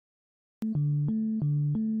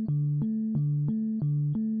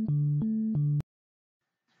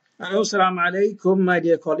Hello, Assalamu alaikum, my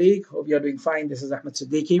dear colleague. Hope you are doing fine. This is Ahmed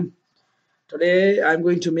Siddiqui. Today, I'm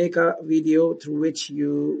going to make a video through which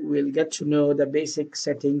you will get to know the basic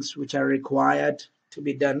settings which are required to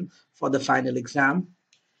be done for the final exam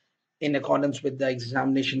in accordance with the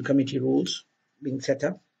examination committee rules being set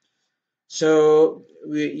up. So,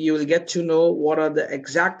 you will get to know what are the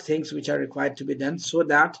exact things which are required to be done so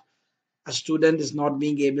that a student is not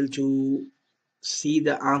being able to see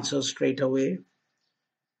the answer straight away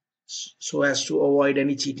so as to avoid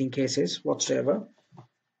any cheating cases whatsoever.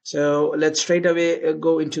 So let's straight away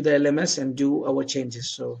go into the LMS and do our changes.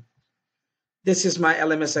 So this is my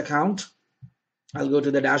LMS account. I'll go to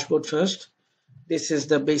the dashboard first. This is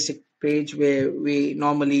the basic page where we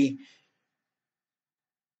normally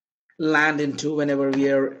land into whenever we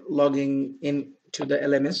are logging in to the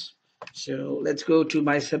LMS. So let's go to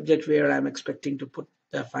my subject where I'm expecting to put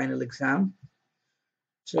the final exam.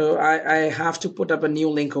 So I have to put up a new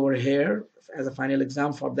link over here as a final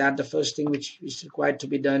exam. For that, the first thing which is required to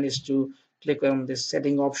be done is to click on the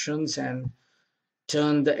setting options and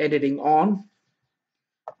turn the editing on.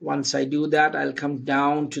 Once I do that, I'll come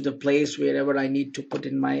down to the place wherever I need to put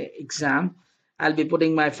in my exam. I'll be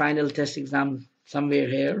putting my final test exam somewhere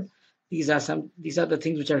here. These are the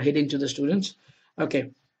things which are hidden to the students.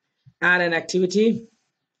 Okay, add an activity.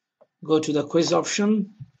 Go to the quiz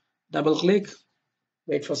option, double click.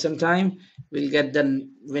 Wait for some time. We'll get the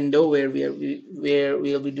window where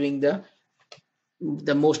we'll be doing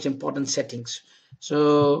the most important settings.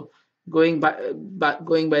 So going by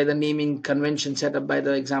the naming convention set up by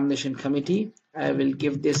the examination committee, I will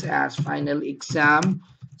give this as final exam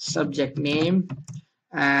subject name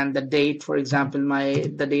and the date. For example,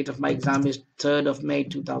 the date of my exam is 3rd of May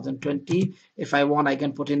 2020. If I want, I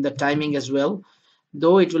can put in the timing as well,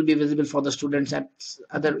 though it will be visible for the students at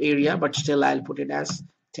other area, but still I'll put it as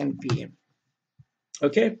 10 p.m.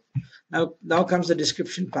 Okay, now comes the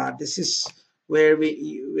description part. This is where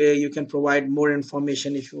you can provide more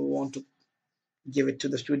information if you want to give it to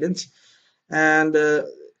the students. And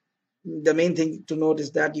the main thing to note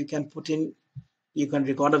is that you can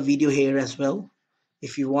record a video here as well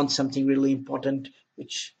if you want something really important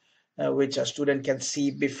which a student can see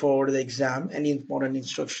before the exam, any important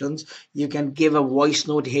instructions. You can give a voice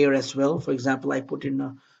note here as well. For example, I put in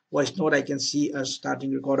a voice note. I can see a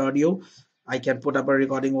starting record audio. I can put up a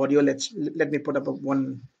recording audio. Let me put up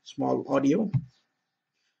one small audio.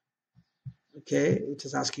 Okay, it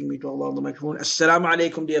is asking me to allow the microphone. Assalamu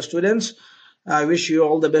alaikum, dear students. I wish you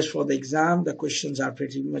all the best for the exam. The questions are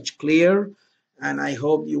pretty much clear, and I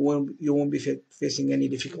hope you won't be facing any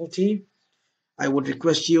difficulty. I would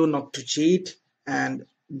request you not to cheat and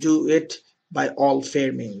do it by all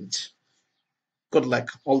fair means. Good luck,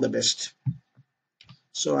 all the best.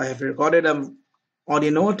 So I have recorded an audio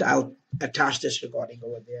note. I'll attach this recording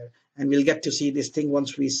over there, and we'll get to see this thing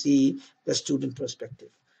once we see the student perspective.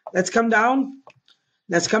 Let's come down.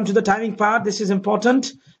 Let's come to the timing part. This is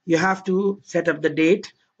important. You have to set up the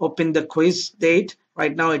date, open the quiz date.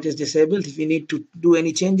 Right now it is disabled. If you need to do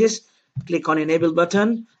any changes, click on enable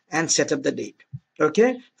button and set up the date.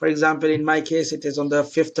 Okay, for example, in my case it is on the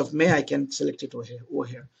 5th of May. I can select it over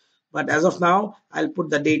here, but as of now I'll put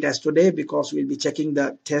the date as today because we'll be checking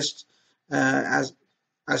the test as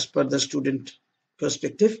per the student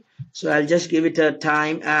perspective. So I'll just give it a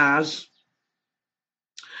time as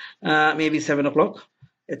maybe 7 o'clock.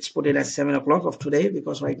 Let's put it as 7 o'clock of today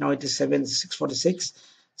because right now it is 6:46,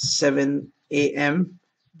 7 a.m.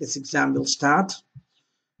 This exam will start.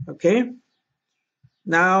 Okay,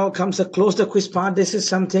 now comes the close the quiz part. This is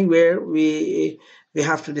something where we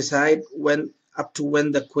have to decide when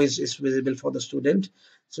the quiz is visible for the student.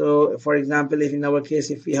 So for example, if in our case,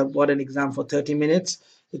 if we have got an exam for 30 minutes,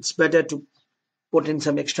 it's better to put in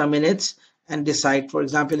some extra minutes and decide. For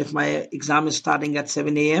example, if my exam is starting at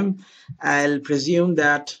 7 a.m., I'll presume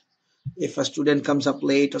that if a student comes up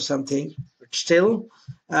late or something, but still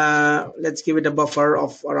let's give it a buffer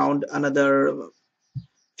of around another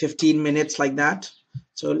 15 minutes like that.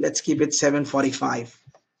 So let's keep it 7:45.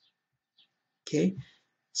 Okay,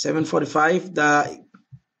 7:45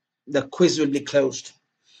 the quiz will be closed.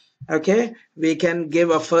 Okay, we can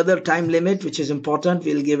give a further time limit, which is important.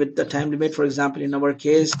 We'll give it the time limit. For example, in our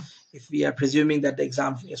case, if we are presuming that the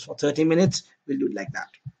exam is for 30 minutes, we'll do it like that.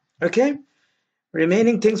 Okay,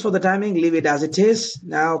 remaining things for the timing, leave it as it is.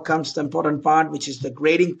 Now comes the important part, which is the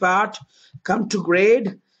grading part. Come to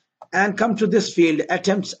grade and come to this field,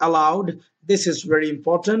 attempts allowed. This is very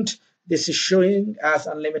important. This is showing as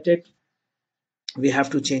unlimited. We have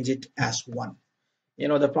to change it as 1. You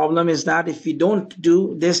know, the problem is that if we don't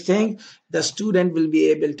do this thing, the student will be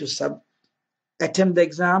able to attempt the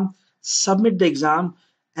exam, submit the exam,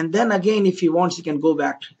 and then again if he wants he can go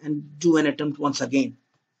back and do an attempt once again.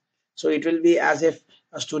 So it will be as if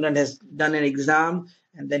a student has done an exam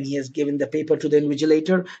and then he has given the paper to the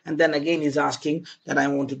invigilator, and then again he's asking that I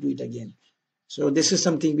want to do it again. So this is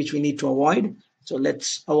something which we need to avoid. So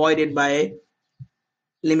let's avoid it by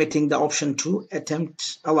limiting the option to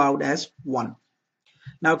attempts allowed as 1.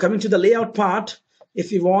 Now coming to the layout part,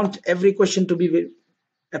 if you want every question to be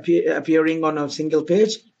appearing on a single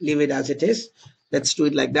page, leave it as it is. Let's do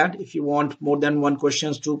it like that. If you want more than 1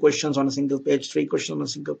 questions, 2 questions on a single page, 3 questions on a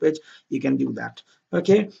single page, you can do that.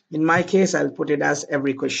 Okay, in my case I'll put it as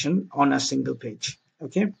every question on a single page.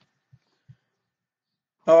 Okay,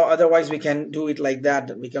 or otherwise we can do it like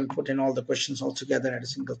that. We can put in all the questions all together at a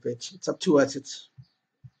single page. It's up to us. It's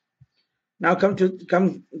now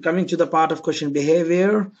coming to the part of question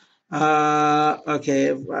behavior.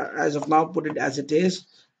 Okay, as of now put it as it is.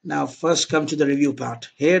 Now first come to the review part.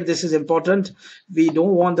 Here this is important. We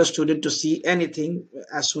don't want the student to see anything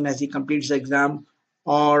as soon as he completes the exam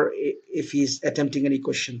or if he's attempting any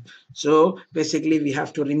question. So basically we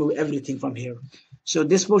have to remove everything from here. So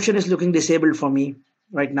this portion is looking disabled for me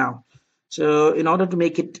right now. So in order to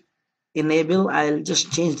make it enable, I'll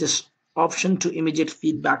just change this option to immediate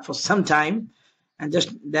feedback for some time, and just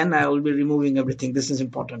then I will be removing everything. This is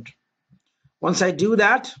important. Once I do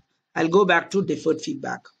that, I'll go back to deferred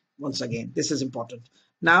feedback once again. This is important.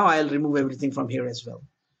 Now I'll remove everything from here as well.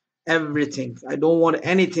 Everything. I don't want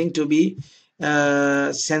anything to be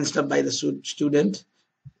sensed up by the student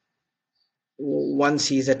once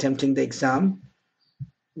he's attempting the exam.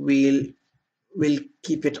 We'll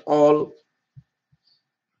keep it all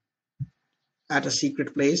at a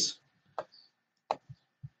secret place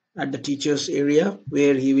at the teacher's area,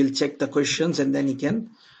 where he will check the questions, and then he can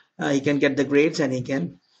get the grades, and he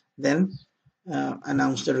can then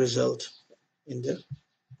announce the result in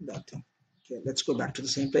that thing. Okay, let's go back to the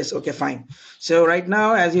same place. Okay, fine. So right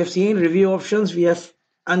now, as you have seen, review options, we have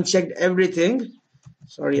unchecked everything.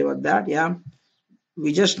 Sorry about that. Yeah,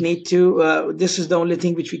 we just need to this is the only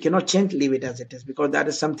thing which we cannot change. Leave it as it is, because that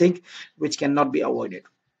is something which cannot be avoided.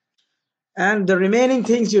 And the remaining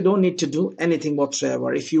things, you don't need to do anything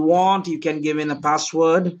whatsoever. If you want, you can give in a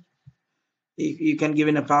password. You can give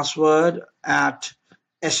in a password at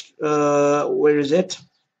where is it?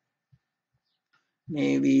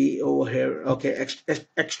 Maybe over here. Okay,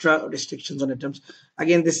 extra restrictions on attempts.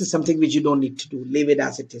 Again, this is something which you don't need to do. Leave it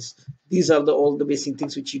as it is. These are all the basic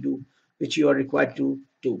things which you are required to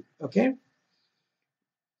do. Okay.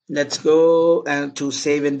 Let's go and to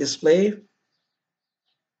save and display.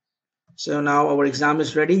 So now our exam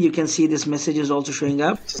is ready. You can see this message is also showing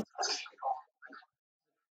up.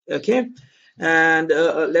 Okay, and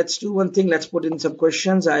let's do one thing. Let's put in some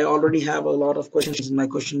questions. I already have a lot of questions in my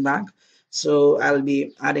question bank, so I'll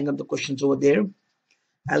be adding up the questions over there.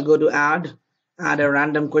 I'll go to add a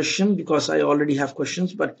random question, because I already have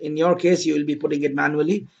questions, but in your case you will be putting it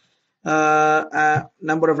manually.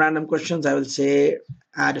 Number of random questions, I will say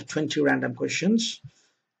add 20 random questions.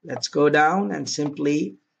 Let's go down and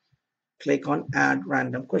simply click on add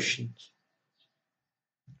random questions.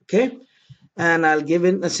 Okay, and I'll give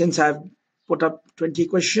in, since I've put up 20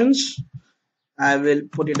 questions, I will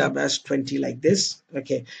put it up as 20 like this.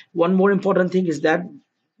 Okay, one more important thing is that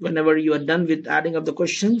whenever you are done with adding up the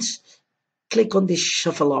questions, click on the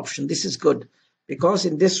shuffle option. This is good, because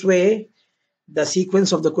in this way the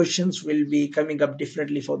sequence of the questions will be coming up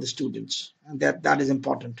differently for the students, and that is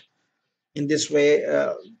important. In this way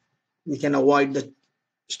we can avoid the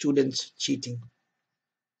students cheating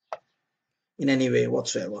in any way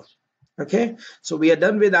whatsoever. Okay, so we are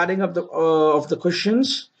done with adding up the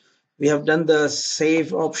questions. We have done the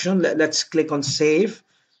save option. Let's click on save.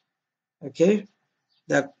 Okay,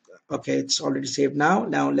 okay, it's already saved now.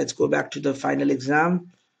 Now let's go back to the final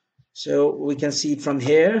exam. So we can see it from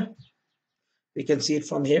here.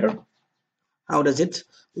 How does it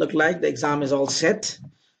look like? The exam is all set.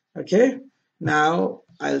 Okay, now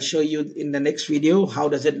I'll show you in the next video how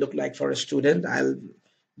does it look like for a student. I'll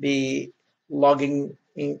be logging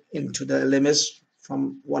into the LMS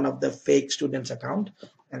from one of the fake students' account,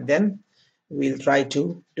 and then we'll try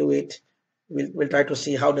to do it. We'll try to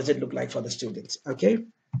see how does it look like for the students. Okay,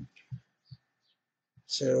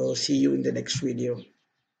 so see you in the next video.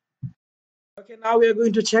 Okay, now we are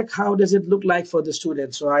going to check how does it look like for the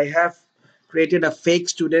student. So I have created a fake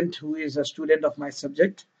student who is a student of my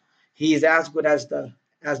subject. He is as good as the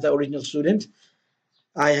original student.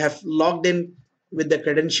 I have logged in with the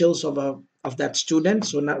credentials of that student.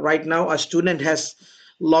 So now, right now a student has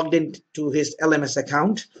logged into his LMS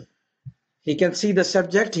account. He can see the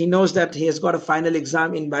subject. He knows that he has got a final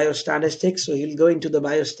exam in biostatistics. So he'll go into the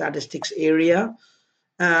biostatistics area,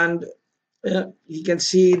 and he can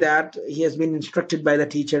see that he has been instructed by the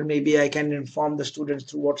teacher. Maybe I can inform the students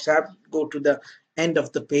through WhatsApp. Go to the end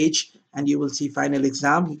of the page and you will see final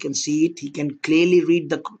exam. He can see it. He can clearly read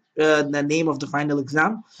the name of the final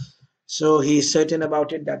exam. So he is certain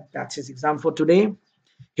about it that that's his exam for today.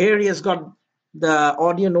 Here he has got the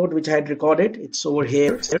audio note which I had recorded. It's over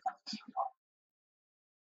here.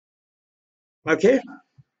 Okay.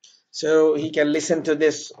 So he can listen to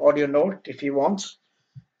this audio note if he wants.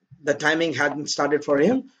 The timing hadn't started for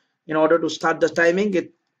him. In order to start the timing,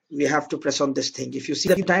 we have to press on this thing. If you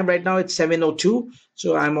see the time right now, it's 7:02.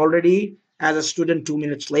 So I'm already, as a student, 2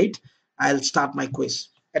 minutes late. I'll start my quiz,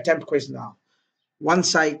 attempt quiz now.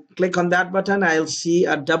 Once I click on that button, I'll see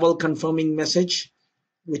a double confirming message,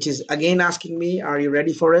 which is again asking me, are you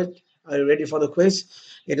ready for it? Are you ready for the quiz?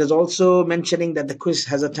 It is also mentioning that the quiz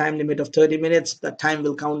has a time limit of 30 minutes. The time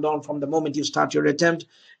will count down from the moment you start your attempt,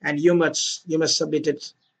 and you must submit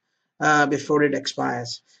it before it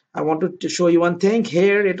expires. I wanted to show you one thing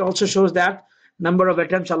here. It also shows that number of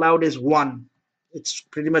attempts allowed is 1. It's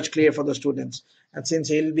pretty much clear for the students. And since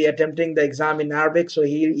he'll be attempting the exam in Arabic, so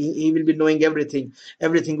he will be knowing everything.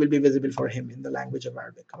 Everything will be visible for him in the language of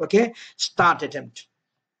Arabic. Okay, start attempt.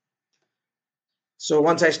 So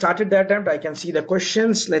once I started the attempt, I can see the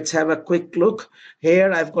questions. Let's have a quick look.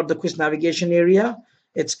 Here I've got the quiz navigation area.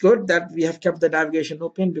 It's good that we have kept the navigation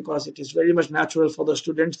open because it is very much natural for the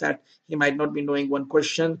students that he might not be knowing one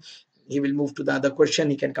question. He will move to the other question.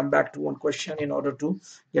 He can come back to one question in order to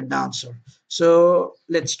get the answer. So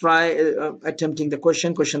let's try attempting the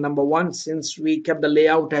question. Question number 1, since we kept the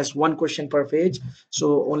layout as one question per page,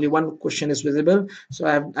 so only one question is visible. So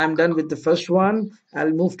I'm done with the first one.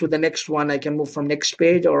 I'll move to the next one. I can move from next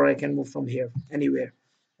page or I can move from here, anywhere.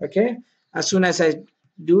 Okay. As soon as I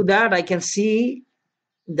do that, I can see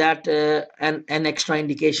that an extra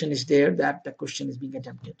indication is there that the question is being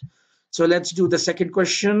attempted. So let's do the second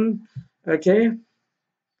question. Okay.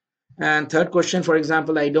 And third question, for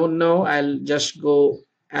example, I don't know. I'll just go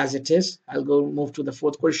as it is. I'll go move to the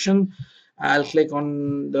fourth question. I'll click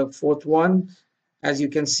on the fourth one. As you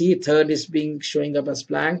can see, third is showing up as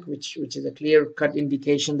blank, which is a clear-cut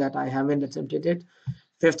indication that I haven't attempted it.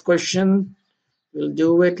 Fifth question, we'll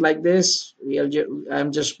do it like this.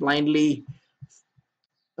 I'm just blindly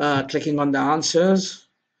clicking on the answers.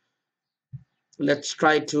 Let's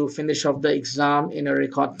try to finish off the exam in a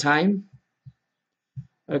record time.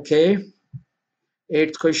 Okay.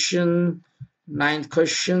 8th question, 9th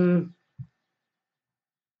question,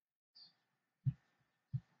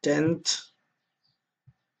 10th,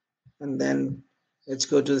 and then let's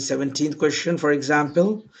go to the 17th question, for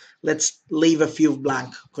example. Let's leave a few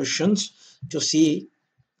blank questions to see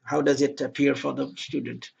how does it appear for the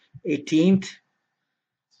student. 18th,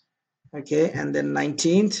 okay, and then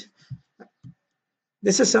 19th.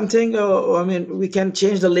 This is something, I mean, we can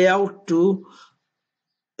change the layout to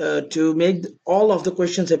make all of the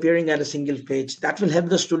questions appearing at a single page. That will help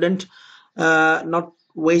the student not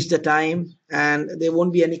waste the time and there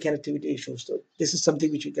won't be any connectivity issues. So this is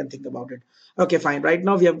something which we can think about it. Okay, fine. Right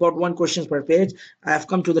now we have got one question per page. I have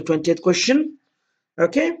come to the 20th question.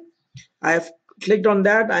 Okay, I have clicked on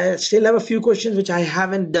that. I still have a few questions which I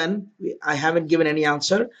haven't done. I haven't given any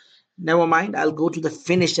answer. Never mind. I'll go to the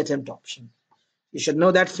finished attempt option. You should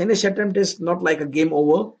know that finished attempt is not like a game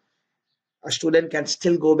over. A student can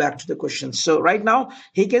still go back to the questions. So right now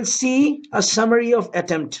he can see a summary of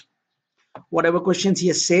attempt, whatever questions he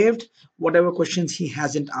has saved, whatever questions he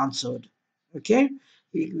hasn't answered. Okay,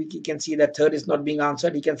 he can see that third is not being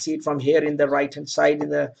answered. He can see it from here in the right hand side in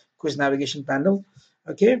the quiz navigation panel.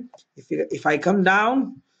 Okay, if I come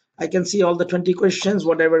down, I can see all the 20 questions,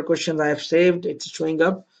 whatever questions I have saved, it's showing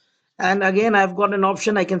up. And again, I've got an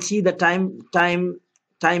option. I can see the time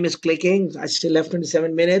is clicking. I still have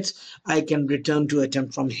 27 minutes. I can return to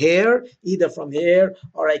attempt from here, either from here,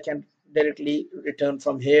 or I can directly return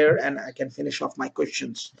from here and I can finish off my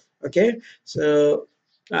questions. Okay, so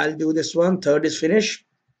I'll do this one. Third is finished.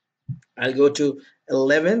 I'll go to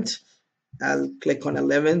 11th. I'll click on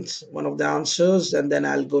 11th, one of the answers, and then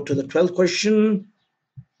I'll go to the 12th question.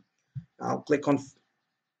 I'll click on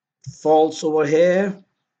false over here.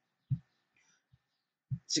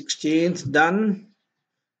 16th, done.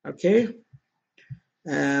 Okay,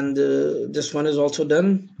 and this one is also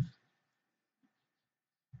done.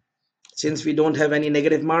 Since we don't have any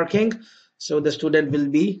negative marking, so the student will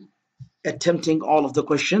be attempting all of the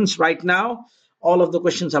questions. Right now, all of the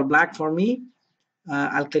questions are black for me.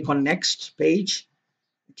 I'll click on next page.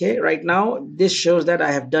 Okay, right now, this shows that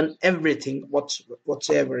I have done everything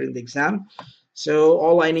whatsoever in the exam. So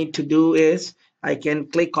all I need to do is I can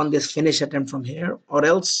click on this finish attempt from here, or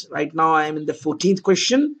else right now I am in the 14th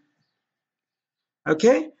question.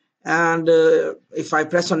 Okay, and if I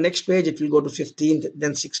press on next page, it will go to 15th,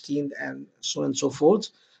 then 16th, and so on and so forth.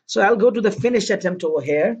 So I'll go to the finish attempt over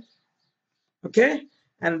here. Okay,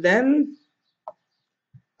 and then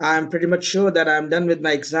I'm pretty much sure that I'm done with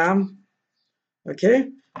my exam. Okay,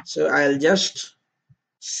 so I'll just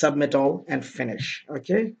submit all and finish.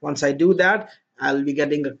 Okay, once I do that, I'll be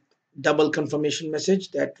getting a double confirmation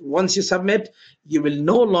message that once you submit, you will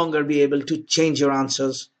no longer be able to change your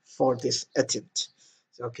answers for this attempt.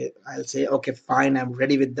 So, okay, I'll say, okay, fine, I'm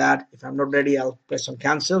ready with that. If I'm not ready, I'll press on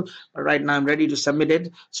cancel. But right now I'm ready to submit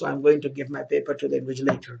it. So I'm going to give my paper to the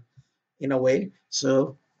invigilator in a way.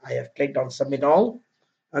 So I have clicked on submit all.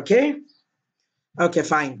 Okay, okay,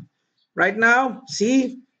 fine. Right now,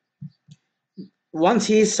 see, once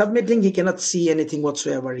he is submitting, he cannot see anything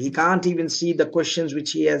whatsoever. He can't even see the questions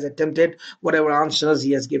which he has attempted, whatever answers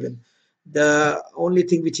he has given. The only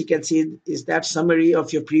thing which he can see is that summary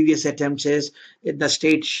of your previous attempts is the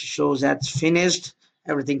state shows that's finished,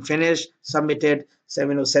 everything finished, submitted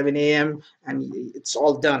 7:07 a.m. and it's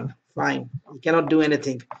all done. Fine. He cannot do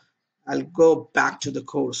anything. I'll go back to the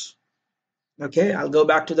course. Okay, I'll go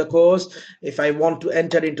back to the course. If I want to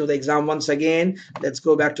enter into the exam once again, let's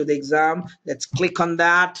go back to the exam. Let's click on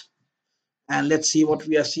that and let's see what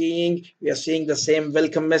we are seeing. We are seeing the same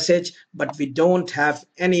welcome message, but we don't have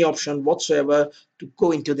any option whatsoever to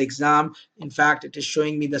go into the exam. In fact, it is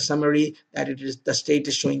showing me the summary that it is the state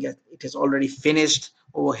is showing it is already finished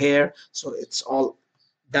over here. So it's all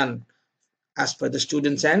done as per the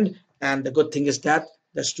student's end. And the good thing is that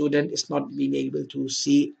the student is not being able to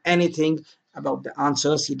see anything about the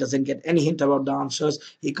answers. He doesn't get any hint about the answers.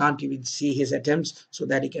 He can't even see his attempts so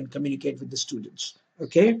that he can communicate with the students.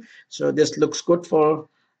 Okay, so this looks good for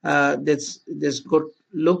this good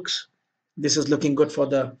looks. This is looking good for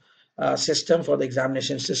the system, for the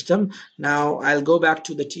examination system. Now I'll go back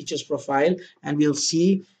to the teacher's profile and we'll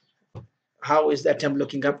see how is the attempt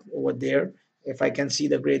looking up over there. If I can see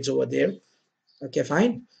the grades over there. Okay,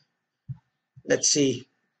 fine. Let's see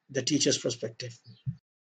the teacher's perspective.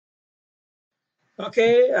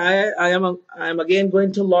 Okay, I'm again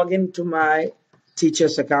going to log into my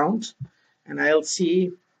teacher's account and I'll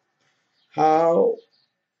see how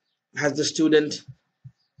has the student,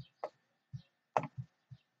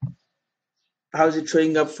 how is it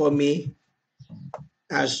showing up for me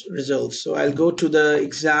as results. So I'll go to the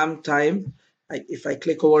exam time. If I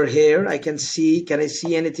click over here, I can see, can I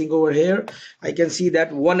see anything over here? I can see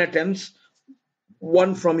that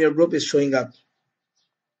one from your group is showing up.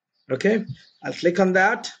 Okay, I'll click on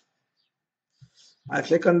that. I'll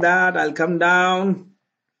come down.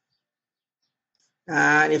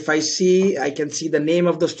 And if I see, I can see the name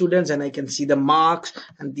of the students and I can see the marks,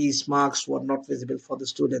 and these marks were not visible for the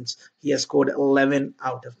students. He has scored 11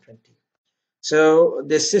 out of 20. So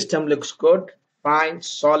this system looks good, fine,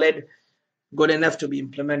 solid, good enough to be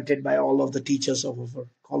implemented by all of the teachers of our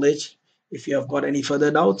college. If you have got any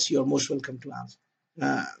further doubts, you're most welcome to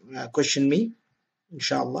question me.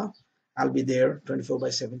 Inshallah, I'll be there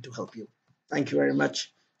 24/7 to help you. Thank you very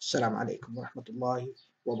much. Assalamu alaikum wa rahmatullahi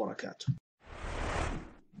wa barakatuh.